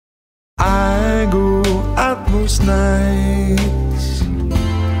nights,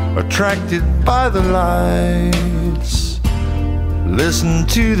 attracted by the lights, listen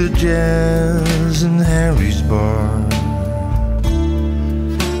to the jazz in Harry's bar.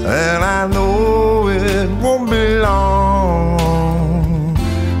 And I know it won't be long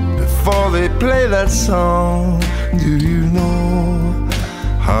before they play that song. Do you know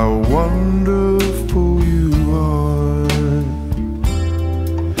how wonderful you are?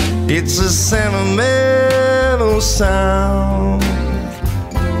 It's a sentimental sound,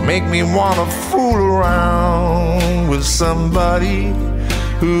 make me wanna fool around with somebody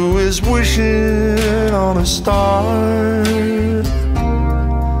who is wishing on a star.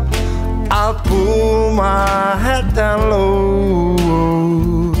 I'll pull my hat down low,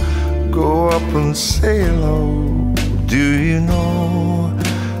 go up and say hello. Do you know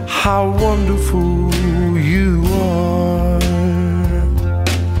how wonderful you are?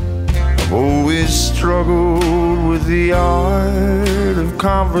 I've always struggled with the art of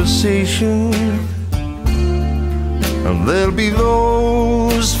conversation, and there'll be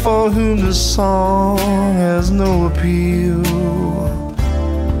those for whom the song has no appeal.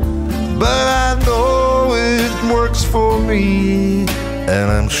 But I know it works for me, and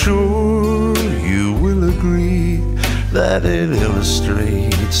I'm sure you will agree that it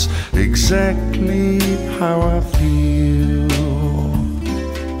illustrates exactly how I feel.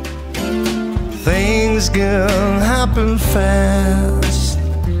 Things can happen fast,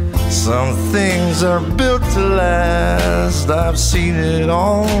 some things are built to last. I've seen it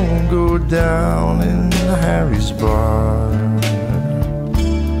all go down in Harry's bar.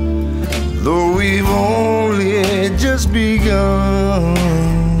 Though we've only just begun,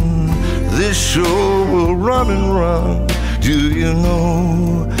 this show will run and run. Do you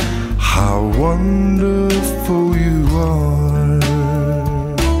know how wonderful you are?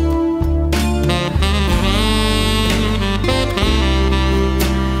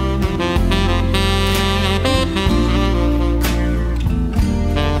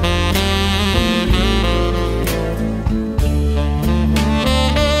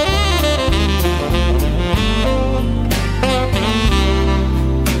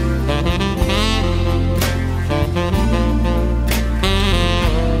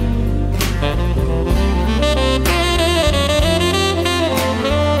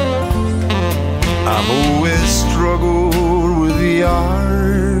 Struggled with the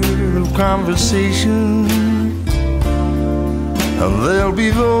art of conversation, and there'll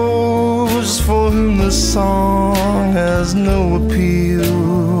be those for whom the song has no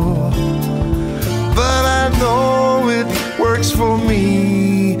appeal. But I know it works for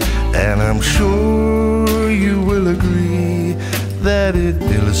me, and I'm sure you will agree that it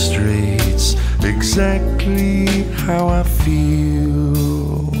illustrates exactly how I feel.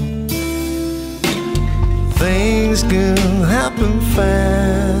 Things can happen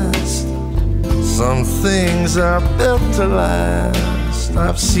fast, some things are built to last.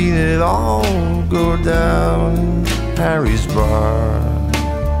 I've seen it all go down in Harry's bar.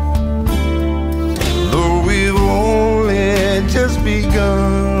 Though we've only just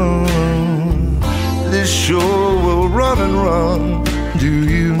begun, this show will run and run. Do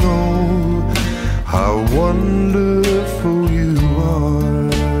you know how wonderful you are?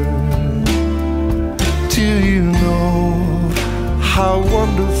 Do you know how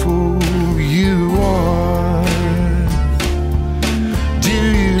wonderful you are? Do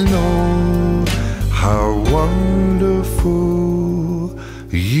you know how wonderful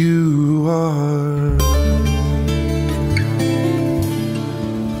you are?